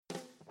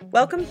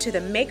Welcome to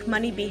the Make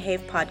Money Behave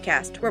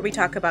podcast, where we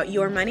talk about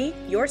your money,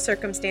 your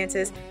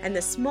circumstances, and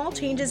the small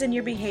changes in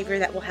your behavior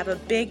that will have a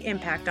big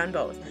impact on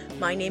both.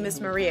 My name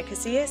is Maria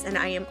Casillas, and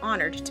I am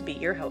honored to be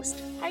your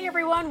host. Hi,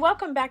 everyone.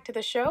 Welcome back to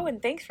the show,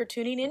 and thanks for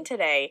tuning in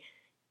today.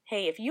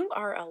 Hey, if you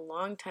are a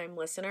longtime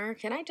listener,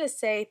 can I just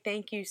say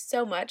thank you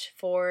so much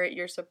for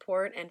your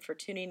support and for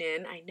tuning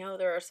in. I know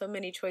there are so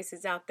many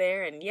choices out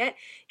there, and yet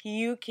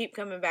you keep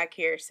coming back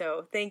here,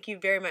 so thank you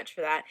very much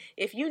for that.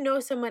 If you know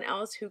someone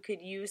else who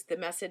could use the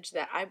message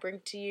that I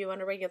bring to you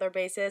on a regular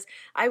basis,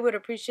 I would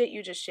appreciate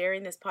you just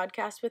sharing this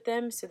podcast with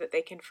them so that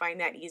they can find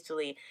that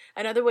easily.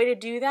 Another way to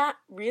do that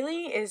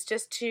really is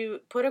just to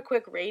put a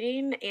quick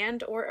rating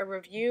and or a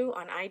review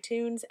on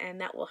iTunes,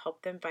 and that will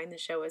help them find the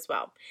show as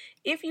well.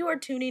 If you are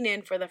tuning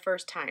in for the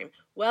first time,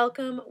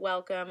 welcome,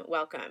 welcome,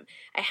 welcome.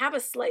 I have a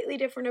slightly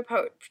different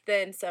approach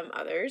than some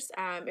others.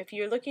 If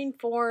you're looking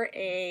for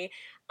a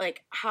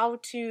how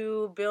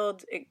to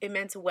build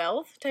immense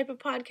wealth type of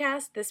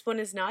podcast, this one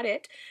is not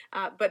it,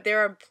 but there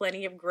are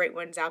plenty of great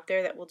ones out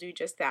there that will do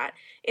just that.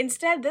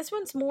 Instead, this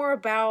one's more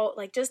about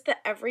just the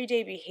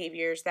everyday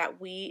behaviors that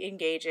we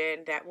engage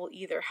in that will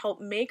either help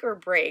make or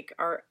break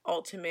our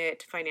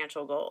ultimate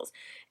financial goals.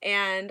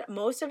 And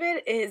most of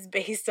it is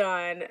based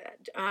on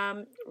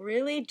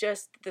really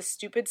just the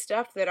stupid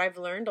stuff that I've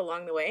learned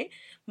along the way.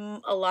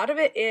 A lot of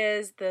it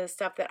is the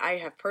stuff that I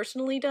have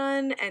personally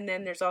done, and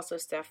then there's also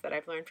stuff that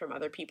I've learned from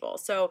other people.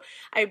 So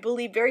I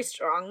believe very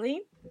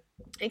strongly,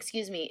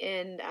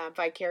 in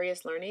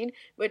vicarious learning,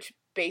 which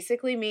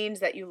basically means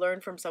that you learn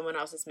from someone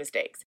else's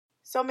mistakes.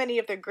 So many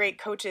of the great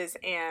coaches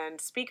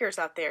and speakers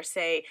out there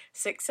say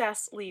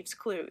success leaves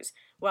clues.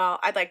 Well,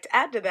 I'd like to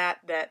add to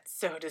that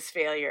so does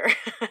failure.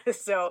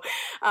 So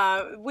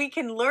we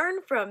can learn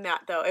from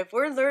that, though. If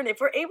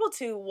we're able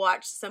to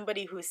watch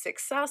somebody who's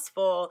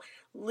successful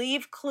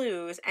leave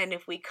clues, and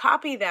if we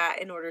copy that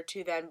in order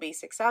to then be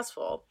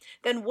successful,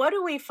 then what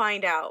do we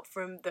find out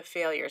from the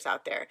failures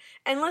out there?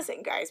 And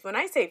listen, guys, when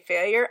I say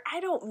failure, I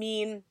don't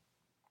mean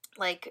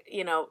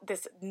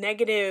this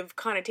negative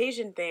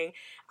connotation thing.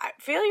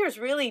 Failure is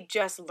really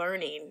just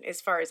learning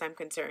as far as I'm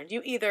concerned.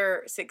 You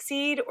either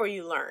succeed or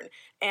you learn.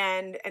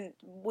 And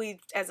we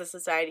as a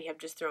society have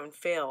just thrown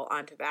fail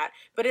onto that.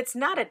 But it's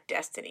not a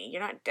destiny.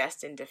 You're not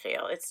destined to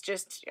fail. It's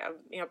just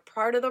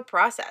part of the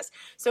process.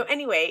 So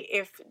anyway,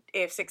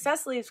 if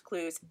success leaves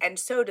clues and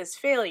so does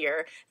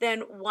failure,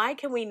 then why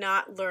can we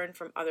not learn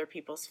from other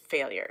people's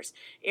failures?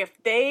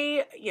 If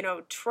they,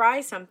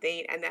 try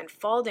something and then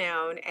fall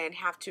down and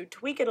have to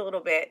tweak it a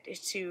little bit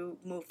to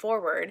move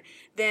forward,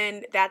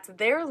 then that's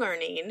their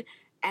learning,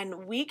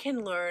 and we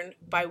can learn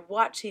by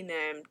watching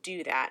them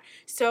do that.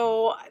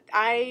 So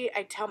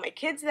I tell my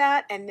kids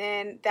that, and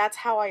then that's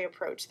how I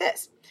approach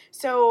this.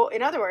 So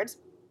in other words,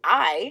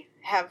 I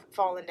have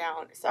fallen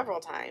down several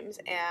times,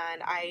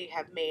 and I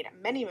have made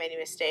many, many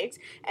mistakes,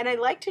 and I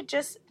like to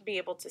just be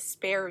able to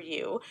spare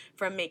you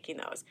from making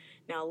those.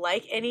 Now,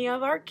 like any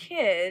of our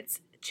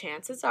kids,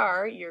 chances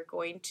are you're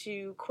going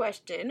to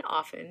question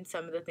often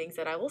some of the things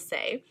that I will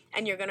say,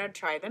 and you're going to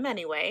try them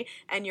anyway,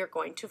 and you're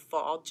going to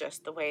fall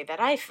just the way that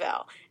I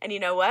fell. And you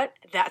know what?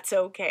 That's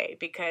okay,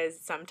 because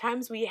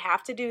sometimes we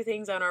have to do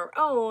things on our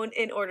own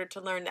in order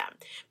to learn them.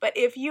 But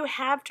if you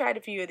have tried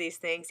a few of these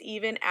things,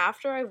 even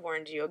after I've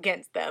warned you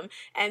against them,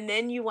 and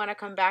then you want to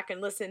come back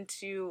and listen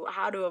to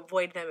how to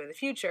avoid them in the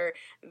future,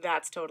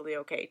 that's totally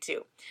okay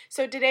too.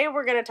 So today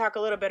we're going to talk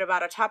a little bit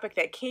about a topic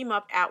that came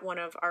up at one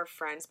of our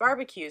friends'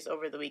 barbecues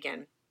over the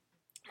weekend.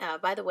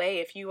 By the way,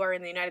 if you are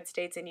in the United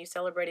States and you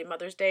celebrated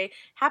Mother's Day,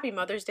 happy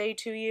Mother's Day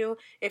to you.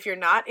 If you're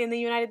not in the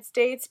United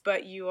States,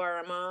 but you are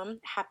a mom,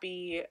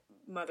 happy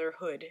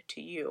motherhood to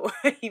you,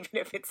 even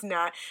if it's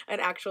not an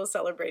actual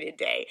celebrated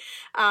day.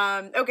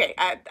 Okay,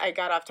 I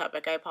got off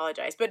topic. I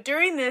apologize. But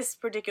during this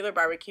particular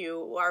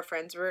barbecue, our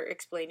friends were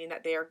explaining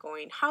that they are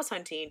going house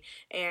hunting,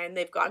 and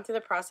they've gone through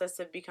the process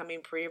of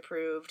becoming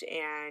pre-approved,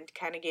 and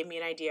kind of gave me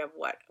an idea of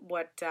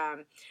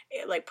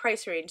what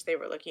price range they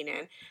were looking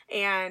in.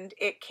 And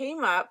it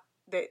came up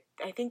that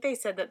I think they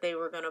said that they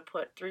were going to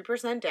put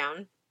 3%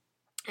 down.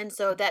 And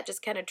so that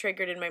just kind of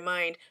triggered in my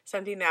mind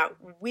something that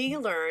we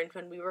learned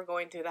when we were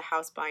going through the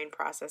house buying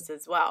process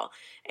as well.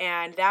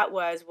 And that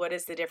was, what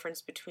is the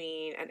difference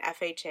between an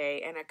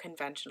FHA and a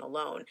conventional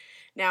loan?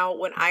 Now,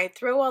 when I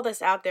throw all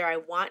this out there, I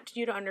want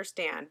you to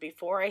understand,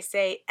 before I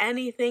say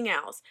anything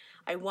else,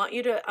 I want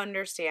you to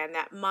understand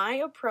that my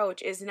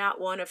approach is not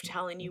one of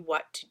telling you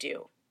what to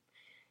do.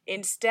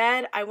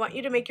 Instead, I want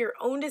you to make your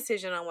own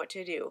decision on what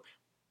to do.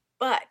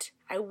 But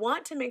I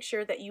want to make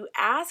sure that you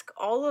ask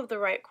all of the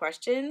right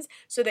questions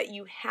so that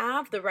you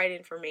have the right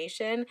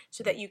information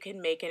so that you can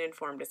make an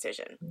informed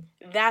decision.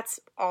 That's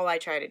all I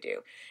try to do.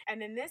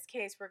 And in this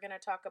case, we're going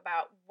to talk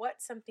about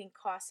what something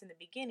costs in the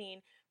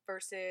beginning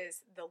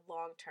versus the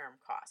long-term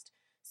cost.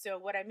 So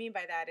what I mean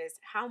by that is,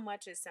 how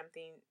much is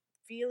something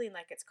feeling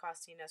like it's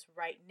costing us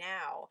right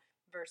now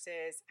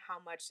versus how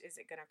much is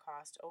it going to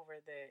cost over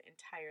the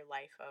entire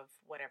life of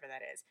whatever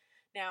that is.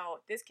 Now,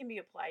 this can be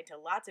applied to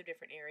lots of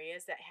different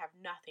areas that have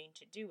nothing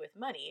to do with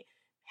money.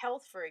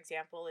 Health, for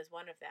example, is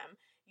one of them.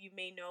 You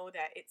may know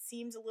that it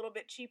seems a little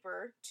bit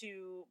cheaper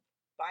to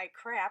buy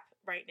crap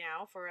right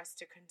now for us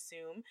to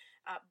consume,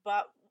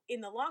 but in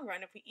the long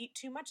run, if we eat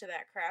too much of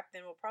that crap,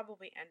 then we'll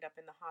probably end up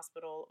in the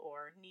hospital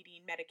or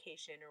needing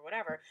medication or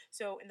whatever.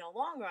 So in the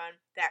long run,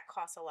 that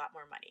costs a lot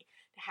more money.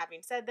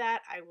 Having said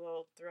that, I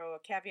will throw a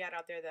caveat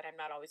out there that I'm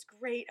not always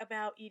great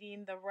about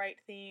eating the right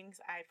things.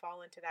 I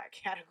fall into that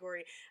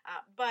category,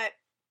 but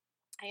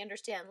I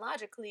understand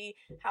logically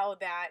how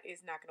that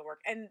is not going to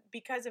work. And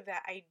because of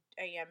that, I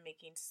am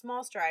making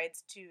small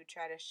strides to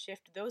try to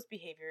shift those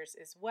behaviors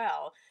as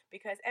well,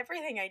 because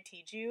everything I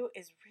teach you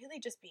is really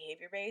just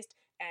behavior based,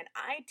 and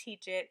I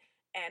teach it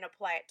and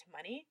apply it to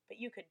money, but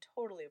you could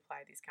totally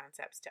apply these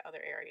concepts to other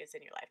areas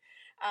in your life.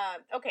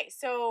 Okay,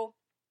 so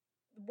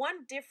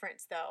one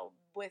difference though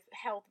with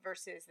health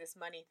versus this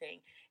money thing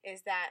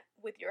is that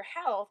with your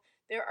health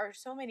there are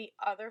so many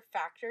other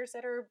factors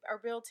that are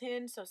built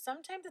in, so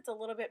sometimes it's a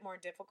little bit more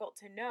difficult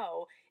to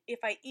know if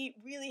I eat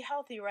really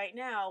healthy right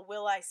now,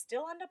 will I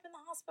still end up in the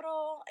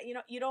hospital?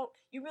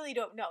 You really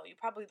don't know. You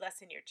probably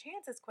lessen your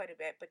chances quite a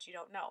bit, but you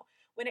don't know.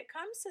 When it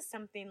comes to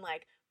something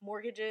like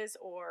mortgages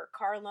or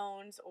car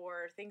loans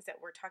or things that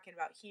we're talking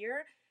about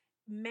here,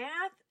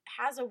 math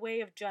has a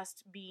way of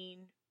just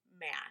being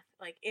math.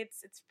 Like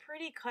it's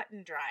pretty cut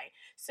and dry.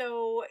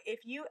 So if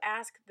you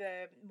ask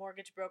the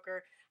mortgage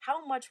broker,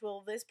 how much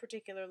will this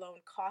particular loan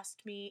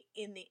cost me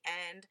in the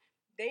end?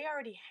 They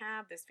already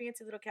have this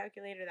fancy little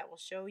calculator that will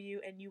show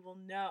you, and you will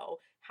know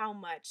how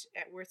much,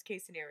 at worst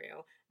case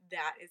scenario,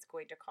 that is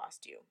going to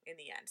cost you in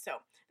the end. So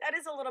that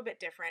is a little bit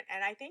different,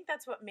 and I think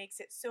that's what makes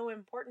it so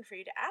important for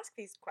you to ask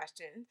these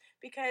questions,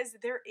 because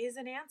there is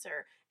an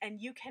answer,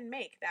 and you can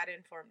make that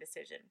informed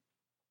decision.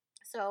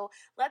 So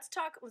let's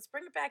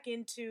bring it back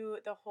into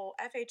the whole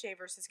FHA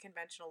versus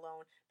conventional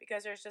loan,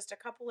 because there's just a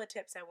couple of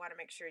tips I want to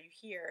make sure you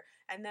hear,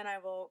 and then I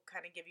will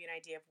kind of give you an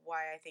idea of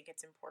why I think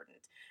it's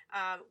important.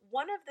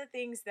 One of the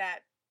things that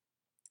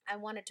I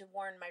wanted to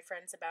warn my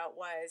friends about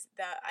was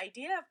the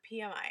idea of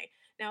PMI.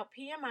 Now,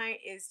 PMI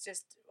is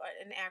just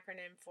an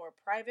acronym for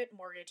Private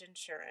Mortgage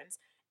Insurance,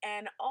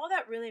 and all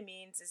that really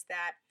means is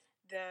that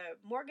the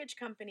mortgage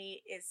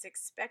company is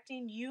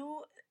expecting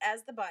you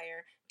as the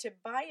buyer to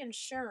buy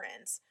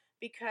insurance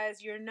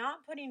because you're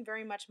not putting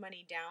very much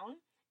money down,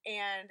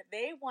 and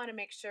they want to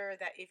make sure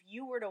that if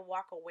you were to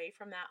walk away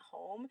from that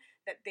home,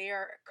 that they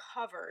are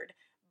covered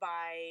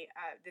by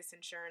this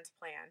insurance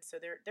plan, so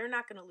they're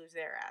not going to lose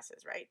their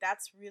asses, right?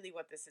 That's really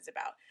what this is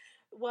about.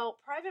 Well,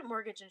 private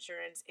mortgage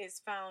insurance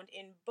is found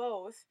in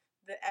both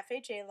the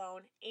FHA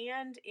loan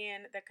and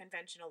in the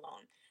conventional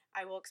loan.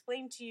 I will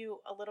explain to you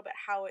a little bit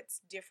how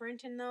it's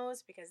different in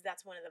those, because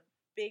that's one of the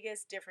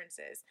biggest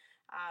differences,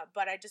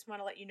 but I just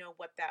want to let you know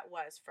what that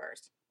was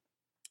first.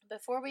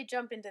 Before we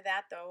jump into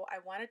that, though, I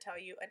want to tell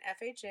you an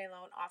FHA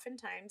loan,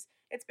 oftentimes,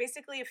 it's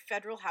basically a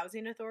federal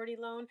housing authority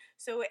loan,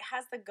 so it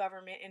has the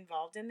government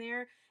involved in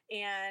there,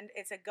 and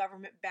it's a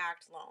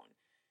government-backed loan.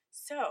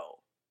 So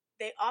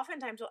they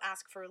oftentimes will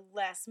ask for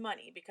less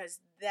money, because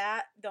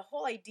the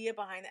whole idea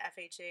behind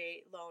the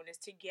FHA loan is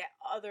to get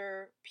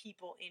other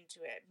people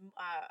into it,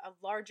 a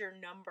larger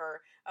number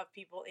of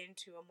people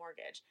into a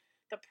mortgage.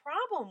 The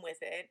problem with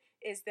it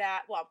is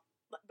that, well,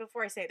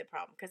 before I say the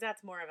problem, because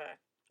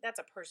that's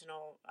a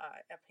personal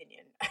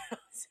opinion.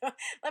 So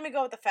let me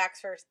go with the facts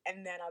first,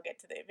 and then I'll get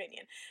to the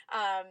opinion.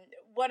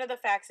 One of the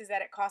facts is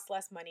that it costs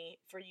less money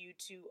for you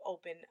to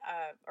open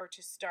or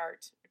to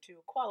start to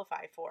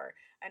qualify for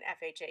an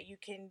FHA. You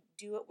can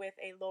do it with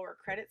a lower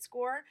credit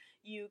score.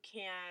 You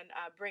can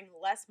bring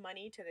less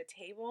money to the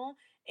table,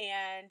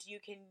 and you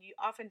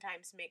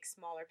oftentimes make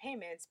smaller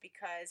payments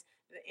because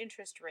the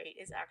interest rate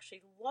is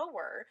actually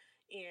lower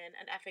in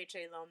an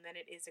FHA loan than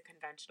it is a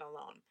conventional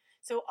loan.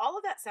 So all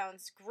of that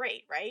sounds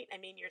great, right? I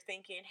mean, you're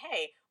thinking,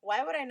 hey,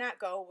 why would I not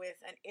go with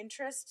an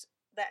interest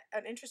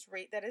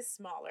rate that is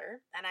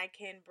smaller, and I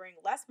can bring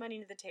less money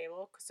to the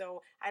table,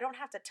 so I don't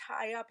have to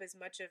tie up as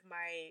much of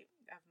my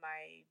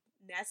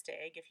nest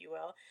egg, if you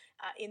will,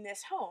 in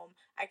this home.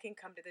 I can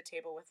come to the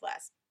table with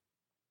less.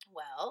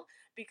 Well,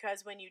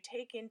 because when you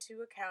take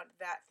into account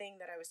that thing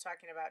that I was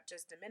talking about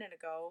just a minute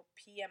ago,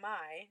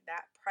 PMI,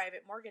 that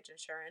private mortgage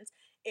insurance,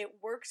 it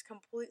works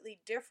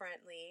completely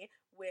differently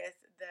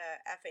with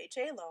the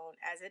FHA loan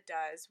as it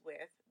does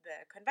with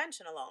the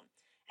conventional loan.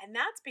 And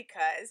that's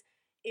because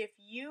if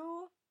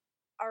you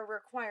are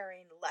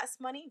requiring less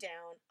money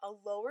down, a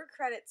lower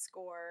credit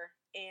score,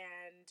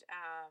 and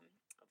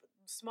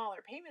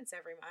smaller payments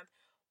every month,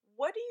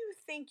 what do you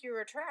think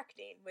you're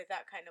attracting with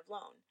that kind of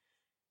loan?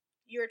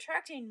 You're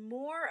attracting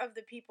more of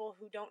the people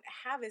who don't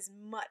have as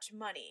much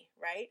money,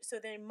 right? So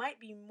they might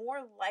be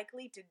more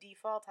likely to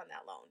default on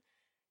that loan.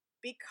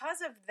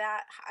 Because of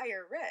that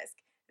higher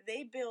risk,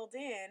 they build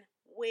in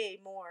way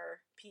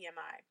more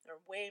PMI,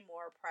 or way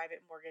more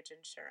private mortgage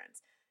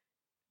insurance.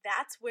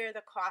 That's where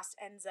the cost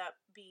ends up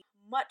being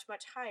much,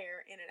 much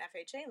higher in an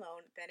FHA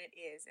loan than it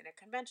is in a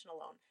conventional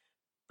loan.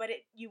 But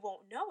you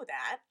won't know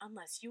that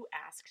unless you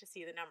ask to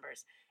see the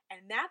numbers.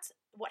 And that's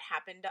what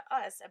happened to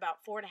us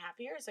about 4.5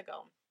 years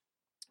ago.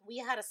 we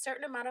had a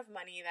certain amount of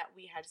money that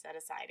we had set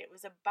aside. It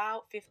was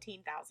about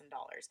 $15,000.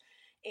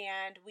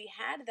 And we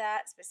had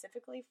that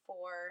specifically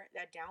for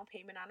that down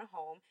payment on a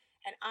home.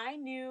 And I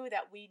knew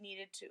that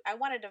I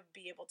wanted to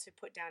be able to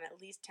put down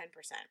at least 10%.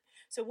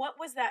 So what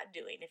was that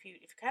doing? If you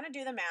kind of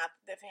do the math,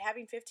 that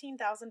having $15,000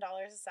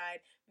 aside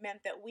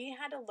meant that we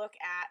had to look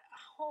at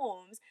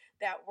homes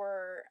that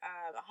were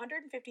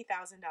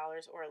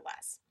 $150,000 or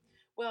less.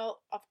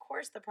 Well, of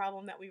course, the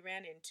problem that we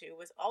ran into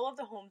was all of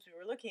the homes we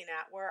were looking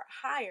at were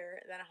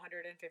higher than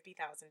 $150,000.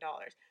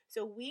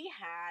 So we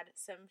had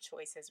some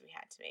choices we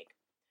had to make.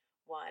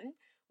 One,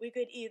 we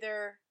could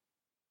either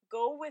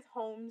go with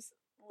homes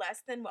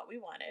less than what we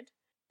wanted,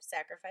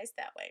 sacrifice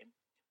that way.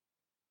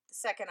 The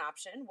second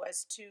option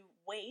was to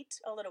wait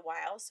a little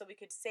while so we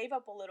could save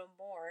up a little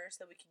more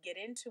so we could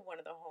get into one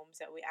of the homes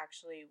that we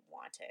actually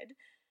wanted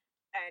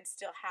and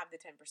still have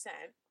the 10%.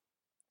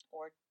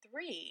 Or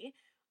three,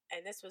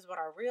 and this was what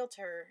our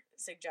realtor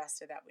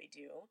suggested that we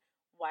do,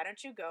 why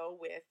don't you go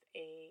with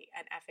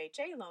an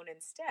FHA loan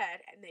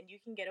instead, and then you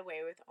can get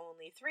away with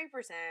only 3%,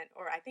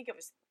 or I think it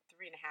was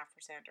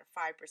 3.5% or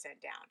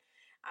 5% down,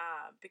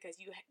 because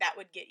that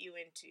would get you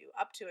into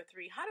up to a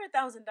 $300,000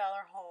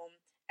 home,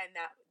 and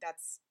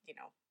that's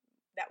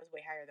that was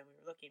way higher than we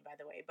were looking, by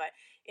the way. But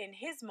in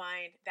his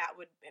mind, that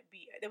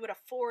would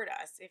afford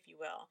us, if you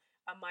will,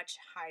 a much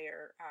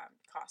higher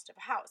cost of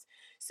a house.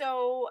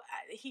 So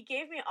he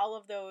gave me all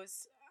of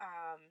those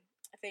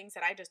things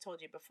that I just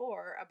told you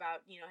before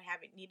about,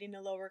 needing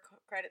a lower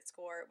credit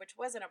score, which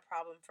wasn't a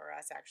problem for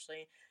us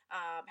actually,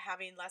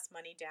 having less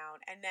money down.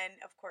 And then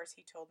of course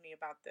he told me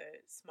about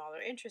the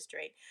smaller interest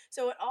rate.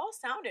 So it all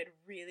sounded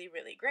really,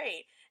 really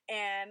great.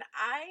 And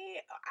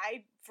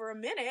I for a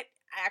minute,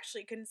 I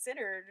actually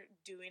considered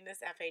doing this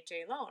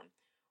FHA loan.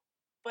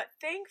 But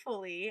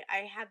thankfully,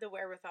 I had the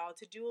wherewithal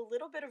to do a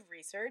little bit of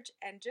research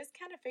and just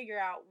kind of figure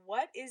out,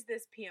 what is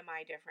this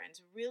PMI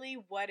difference? Really,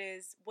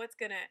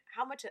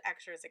 how much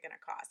extra is it going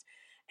to cost?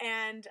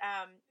 And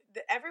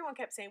everyone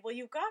kept saying, well,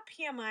 you've got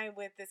PMI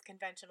with this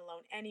conventional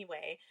loan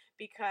anyway,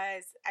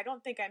 because I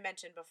don't think I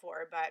mentioned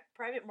before, but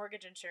private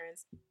mortgage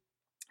insurance,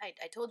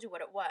 I told you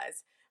what it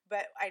was,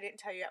 but I didn't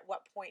tell you at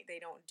what point they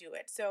don't do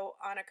it. So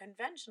on a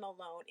conventional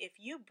loan, if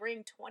you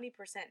bring 20%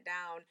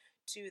 down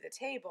to the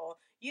table,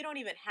 you don't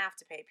even have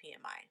to pay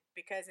PMI,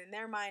 because in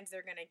their minds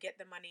they're going to get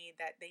the money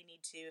that they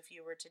need to if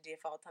you were to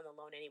default on the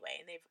loan anyway,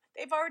 and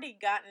they've already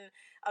gotten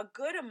a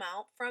good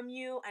amount from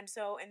you, and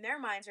so in their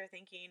minds they're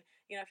thinking,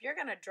 if you're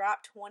going to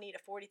drop $20,000 to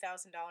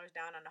 $40,000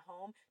 down on a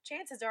home,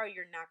 chances are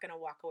you're not going to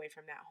walk away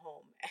from that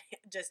home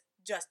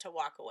just to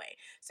walk away.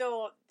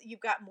 So you've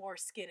got more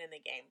skin in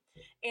the game.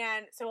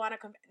 And so on a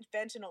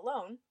conventional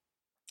loan,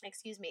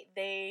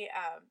 they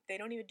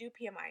don't even do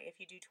PMI if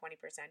you do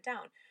 20%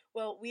 down.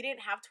 Well, we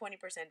didn't have 20%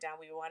 down.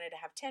 We wanted to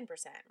have 10%,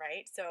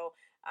 right? So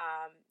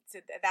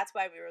that's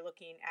why we were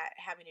looking at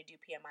having to do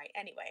PMI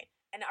anyway.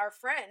 And our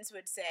friends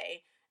would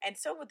say, and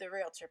so would the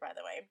realtor, by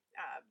the way,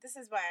 this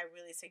is why I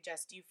really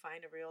suggest you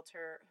find a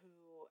realtor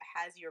who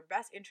has your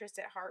best interest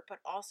at heart, but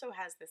also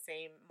has the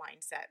same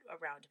mindset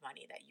around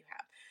money that you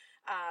have.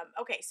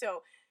 Okay,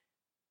 so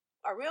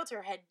our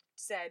realtor had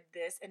said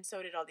this, and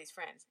so did all these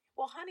friends.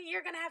 Well, honey,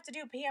 you're going to have to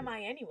do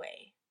PMI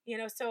anyway.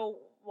 So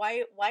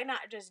why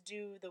not just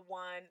do the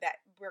one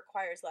that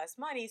requires less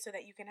money so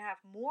that you can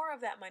have more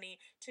of that money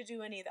to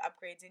do any of the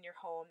upgrades in your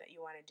home that you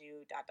want to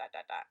do, ...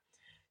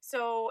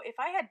 So if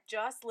I had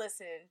just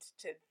listened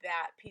to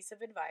that piece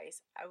of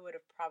advice, I would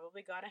have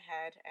probably gone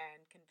ahead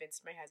and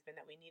convinced my husband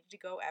that we needed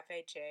to go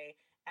FHA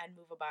and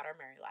move about our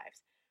merry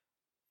lives.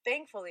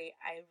 Thankfully,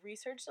 I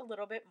researched a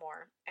little bit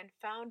more and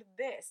found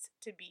this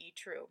to be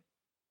true.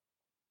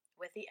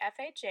 With the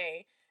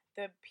FHA,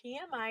 the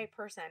PMI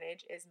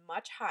percentage is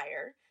much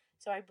higher.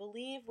 So I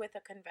believe with a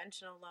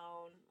conventional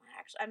loan,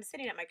 actually, I'm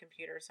sitting at my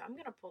computer, so I'm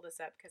going to pull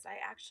this up because I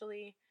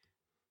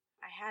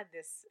had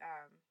this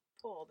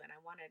pulled, and I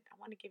want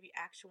to give you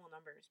actual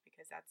numbers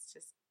because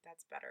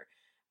that's better.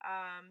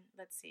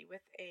 Let's see.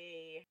 With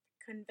a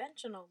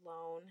conventional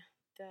loan,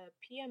 the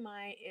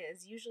PMI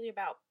is usually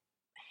about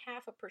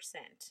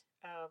 0.5%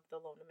 of the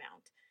loan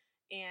amount,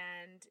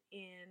 and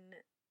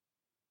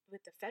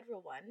with the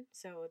federal one,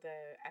 so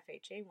the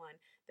FHA one,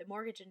 the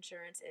mortgage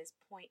insurance is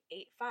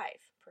 0.85%.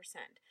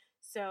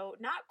 So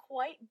not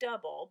quite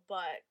double,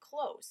 but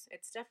close.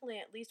 It's definitely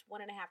at least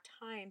 1.5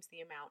 times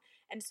the amount.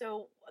 And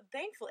so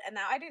thankfully, and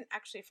now I didn't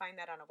actually find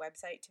that on a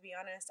website, to be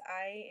honest.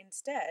 I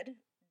instead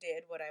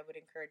did what I would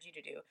encourage you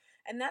to do,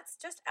 and that's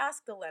just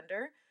ask the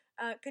lender.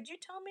 Could you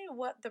tell me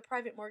what the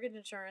private mortgage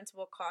insurance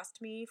will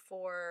cost me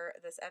for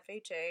this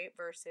FHA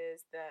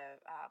versus the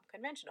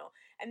conventional?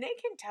 And they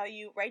can tell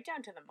you right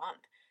down to the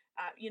month.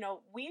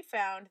 We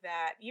found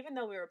that even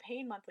though we were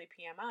paying monthly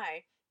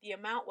PMI, the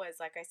amount was,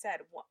 like I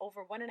said,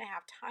 over 1.5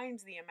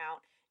 times the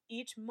amount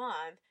each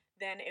month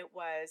than it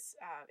was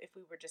if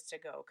we were just to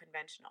go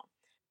conventional.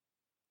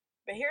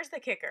 But here's the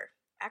kicker.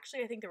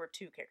 Actually, I think there were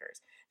two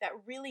kickers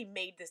that really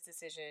made this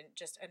decision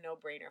just a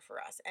no-brainer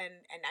for us. And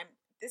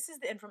this is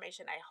the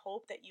information I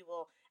hope that you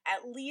will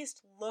at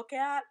least look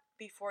at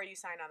before you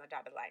sign on the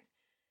dotted line.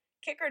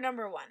 Kicker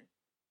number one,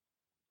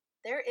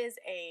 there is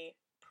a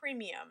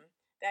premium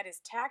that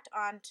is tacked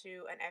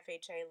onto an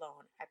FHA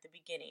loan at the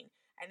beginning,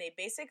 and they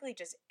basically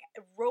just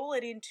roll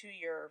it into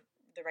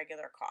the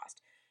regular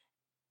cost.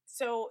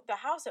 So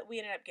the house that we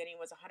ended up getting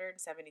was $176,000.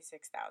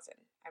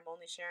 I'm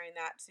only sharing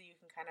that so you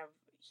can kind of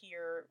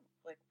hear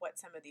like what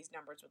some of these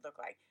numbers would look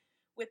like.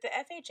 With the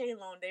FHA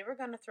loan, they were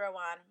going to throw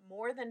on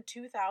more than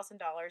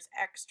 $2,000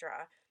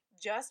 extra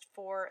just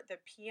for the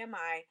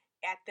PMI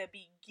at the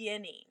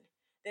beginning.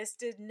 This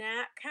did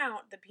not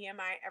count the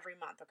PMI every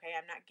month, okay?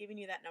 I'm not giving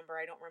you that number.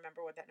 I don't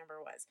remember what that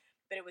number was.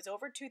 But it was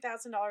over $2,000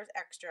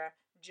 extra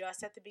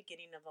just at the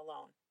beginning of the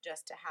loan,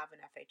 just to have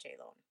an FHA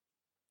loan.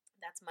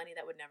 That's money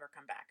that would never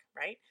come back,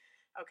 right?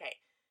 Okay.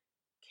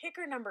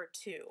 Kicker number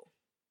 2.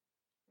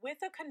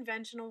 With a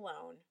conventional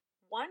loan,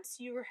 once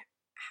your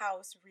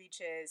house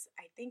reaches,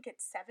 I think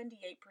it's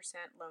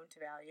 78% loan to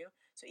value.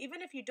 So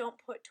even if you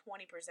don't put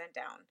 20%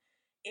 down,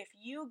 if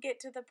you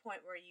get to the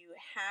point where you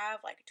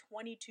have like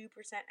 22%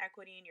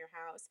 equity in your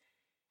house,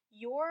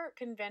 your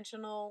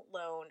conventional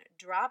loan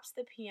drops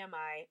the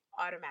PMI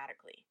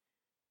automatically.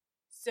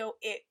 So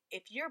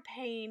if you're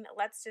paying,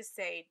 let's just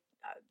say,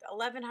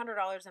 $1,100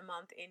 a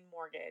month in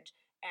mortgage,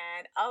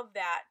 and of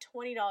that,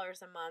 $20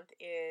 a month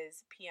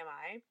is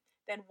PMI,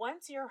 then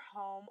once your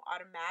home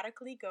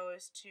automatically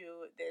goes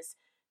to this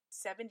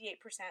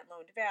 78%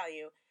 loan to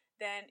value,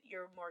 then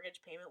your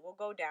mortgage payment will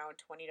go down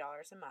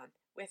 $20 a month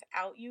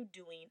without you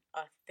doing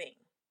a thing.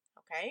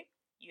 Okay?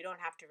 You don't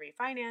have to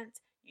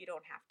refinance. You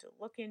don't have to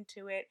look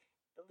into it.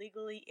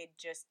 Legally, it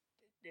just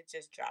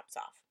drops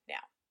off.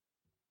 Now,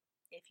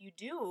 if you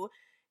do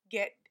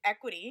get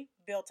equity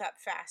built up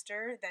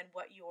faster than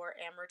what your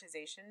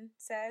amortization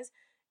says,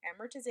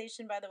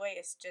 amortization, by the way,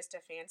 is just a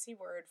fancy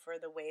word for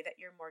the way that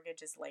your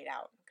mortgage is laid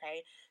out,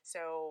 okay?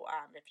 So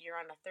if you're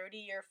on a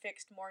 30-year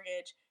fixed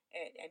mortgage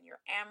and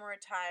you're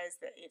amortized,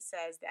 it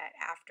says that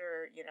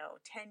after,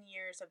 10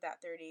 years of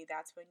that 30,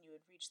 that's when you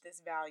would reach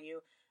this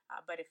value.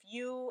 But if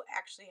you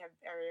actually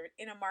are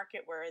in a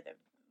market where the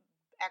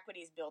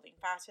equity is building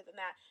faster than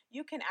that,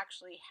 you can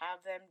actually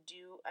have them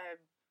do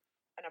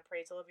an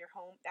appraisal of your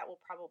home. That will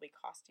probably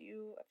cost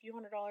you a few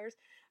 $100s,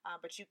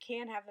 but you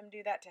can have them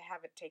do that to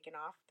have it taken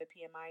off the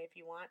PMI if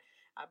you want.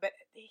 But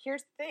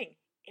here's the thing.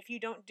 If you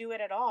don't do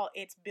it at all,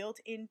 it's built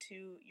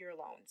into your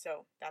loan.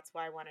 So that's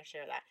why I want to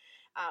share that.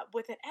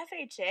 With an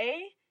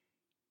FHA,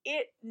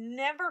 it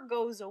never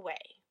goes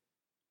away,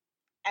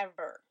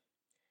 ever.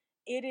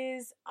 It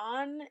is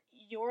on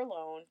your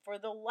loan for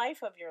the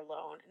life of your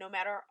loan, no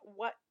matter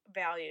what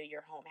value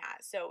your home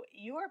has. So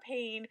you are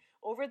paying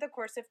over the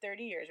course of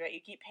 30 years, right? You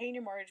keep paying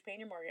your mortgage.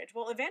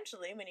 Well,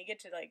 eventually, when you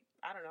get to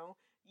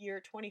year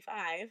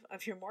 25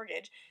 of your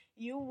mortgage,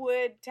 you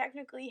would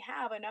technically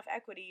have enough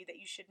equity that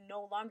you should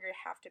no longer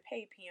have to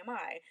pay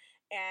PMI.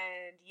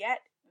 And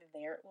yet,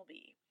 there it will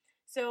be.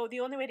 So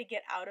the only way to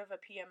get out of a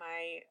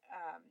PMI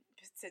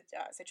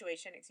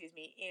situation,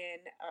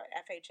 in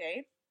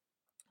FHA,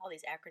 all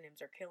these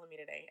acronyms are killing me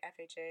today.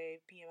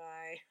 FHA,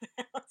 PMI.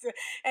 So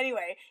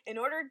anyway, in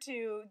order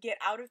to get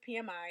out of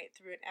PMI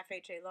through an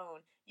FHA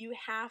loan, you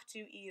have to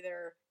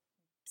either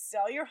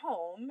sell your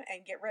home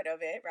and get rid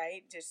of it,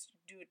 right? Just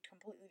do a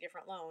completely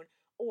different loan,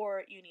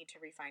 or you need to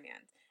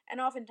refinance. And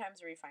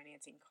oftentimes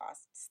refinancing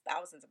costs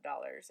thousands of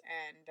dollars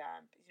and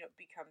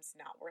becomes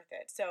not worth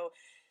it. So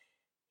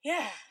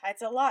yeah,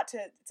 it's a lot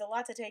to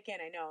take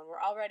in, I know. And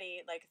we're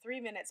already like 3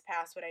 minutes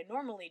past what I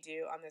normally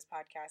do on this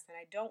podcast, and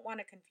I don't want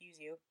to confuse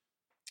you.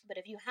 But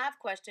if you have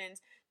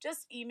questions,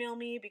 just email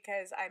me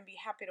because I'd be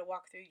happy to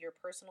walk through your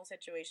personal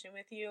situation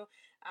with you.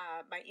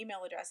 My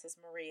email address is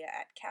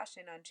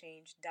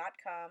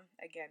maria@cashinOnChange.com.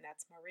 Again,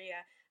 that's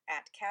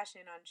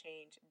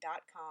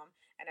maria@cashinOnChange.com,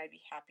 and I'd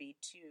be happy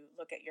to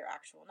look at your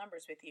actual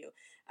numbers with you.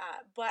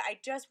 But I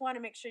just want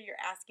to make sure you're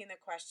asking the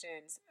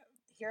questions.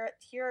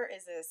 Here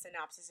is a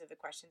synopsis of the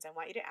questions I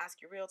want you to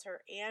ask your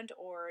realtor and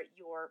or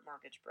your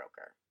mortgage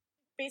broker.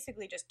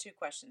 Basically, just 2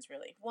 questions,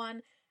 really.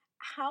 1,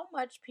 how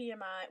much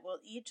PMI will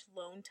each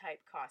loan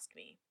type cost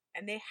me?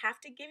 And they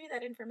have to give you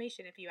that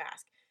information if you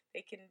ask.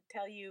 They can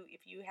tell you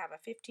if you have a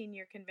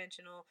 15-year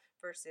conventional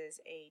versus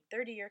a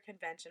 30-year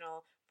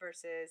conventional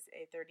versus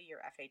a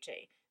 30-year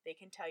FHA. They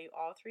can tell you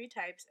all 3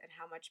 types and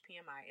how much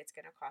PMI it's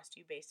going to cost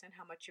you based on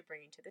how much you're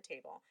bringing to the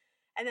table.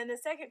 And then the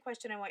second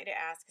question I want you to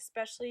ask,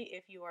 especially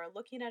if you are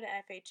looking at an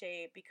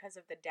FHA because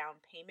of the down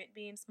payment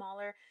being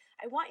smaller,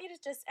 I want you to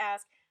just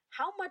ask,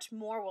 how much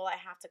more will I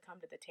have to come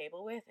to the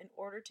table with in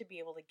order to be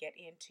able to get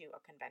into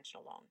a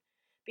conventional loan?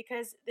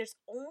 Because there's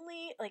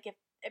only,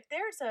 if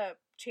there's a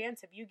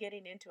chance of you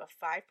getting into a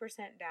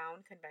 5%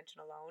 down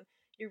conventional loan,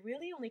 you're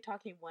really only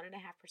talking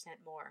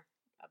 1.5% more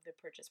of the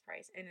purchase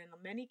price. And in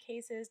many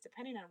cases,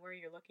 depending on where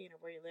you're looking or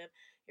where you live,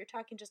 you're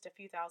talking just a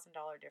few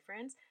 $1,000s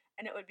difference.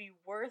 And it would be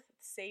worth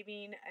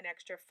saving an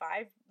extra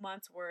 5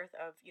 months worth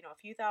of, a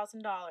few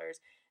 $1,000s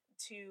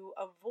to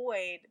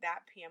avoid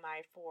that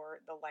PMI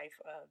for the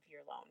life of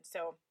your loan.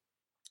 So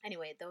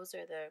Anyway, those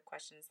are the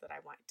questions that I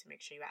want to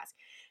make sure you ask.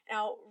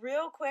 Now,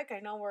 real quick, I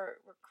know we're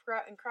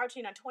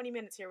encroaching on 20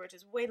 minutes here, which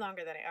is way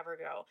longer than I ever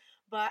go,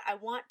 but I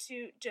want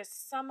to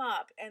just sum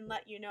up and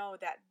let you know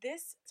that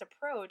this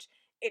approach,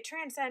 it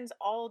transcends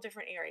all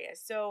different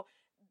areas. So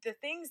the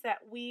things that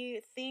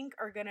we think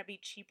are going to be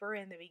cheaper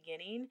in the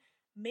beginning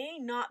may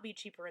not be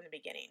cheaper in the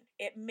beginning.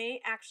 It may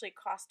actually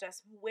cost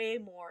us way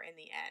more in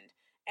the end.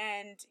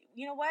 And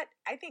you know what?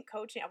 I think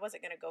coaching, I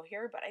wasn't going to go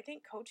here, but I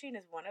think coaching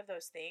is one of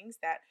those things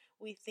that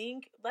we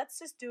think, let's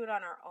just do it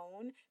on our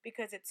own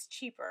because it's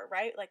cheaper,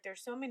 right? Like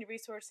there's so many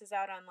resources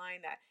out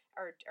online that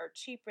are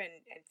cheap and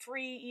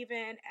free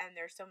even, and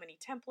there's so many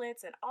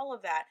templates and all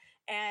of that.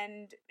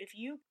 And if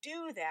you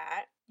do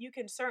that, you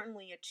can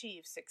certainly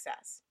achieve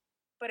success.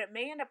 But it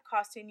may end up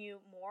costing you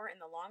more in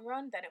the long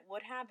run than it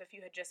would have if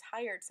you had just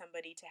hired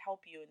somebody to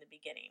help you in the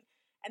beginning.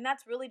 And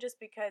that's really just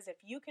because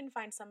if you can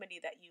find somebody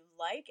that you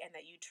like and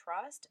that you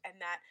trust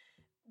and that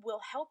will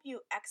help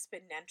you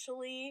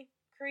exponentially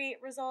create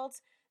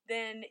results,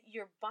 then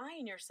you're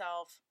buying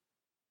yourself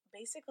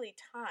basically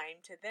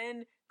time to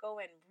then go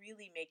and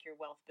really make your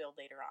wealth build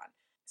later on.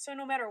 So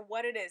no matter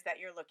what it is that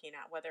you're looking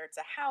at, whether it's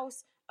a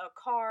house, a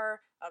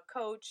car, a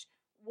coach,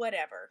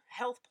 whatever,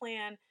 health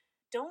plan,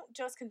 don't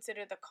just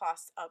consider the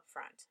costs up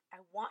front. I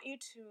want you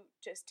to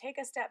just take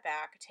a step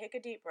back, take a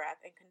deep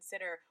breath, and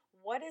consider,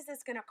 what is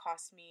this going to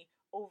cost me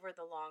over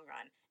the long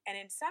run? And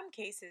in some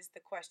cases, the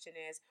question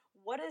is,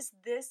 what is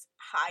this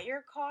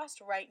higher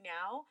cost right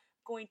now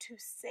going to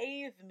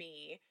save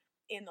me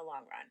in the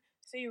long run?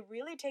 So you're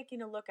really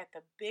taking a look at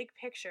the big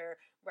picture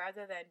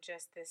rather than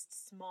just this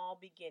small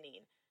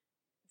beginning.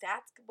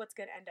 That's what's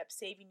going to end up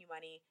saving you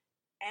money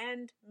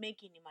and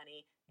making you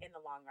money in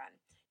the long run.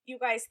 You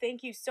guys,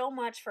 thank you so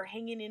much for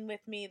hanging in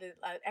with me the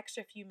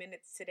extra few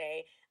minutes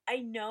today. I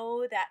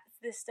know that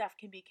this stuff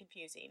can be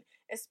confusing,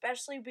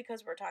 especially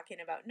because we're talking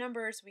about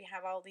numbers. We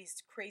have all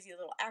these crazy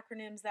little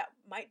acronyms that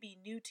might be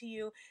new to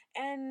you,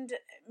 and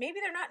maybe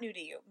they're not new to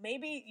you.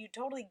 Maybe you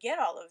totally get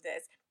all of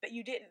this, but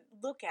you didn't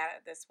look at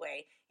it this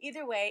way.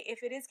 Either way,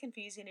 if it is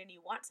confusing and you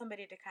want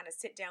somebody to kind of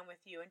sit down with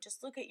you and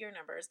just look at your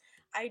numbers,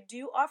 I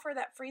do offer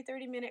that free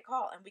 30-minute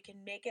call, and we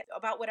can make it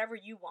about whatever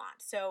you want.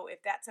 So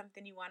if that's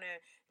something you want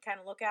to kind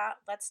of look at,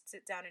 let's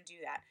sit down and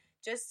do that.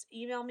 Just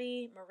email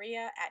me,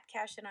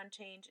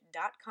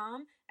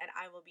 maria@cashingonchange.com, and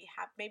I will be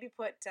happy. Maybe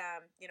put,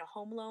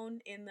 home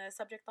loan in the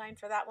subject line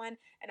for that one,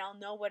 and I'll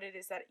know what it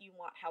is that you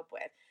want help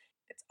with.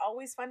 It's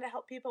always fun to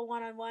help people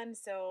one-on-one,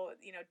 so,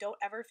 don't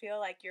ever feel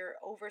like you're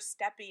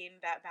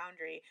overstepping that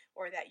boundary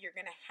or that you're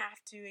going to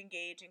have to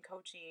engage in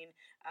coaching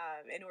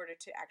in order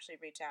to actually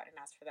reach out and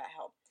ask for that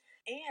help.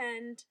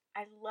 And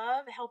I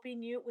love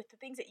helping you with the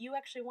things that you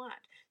actually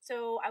want.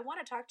 So I want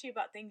to talk to you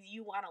about things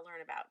you want to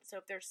learn about. So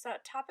if there's a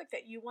topic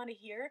that you want to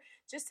hear,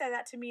 just send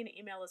that to me in an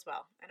email as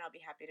well, and I'll be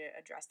happy to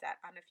address that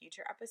on a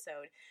future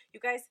episode. You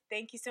guys,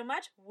 thank you so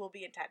much. We'll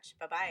be in touch.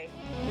 Bye-bye.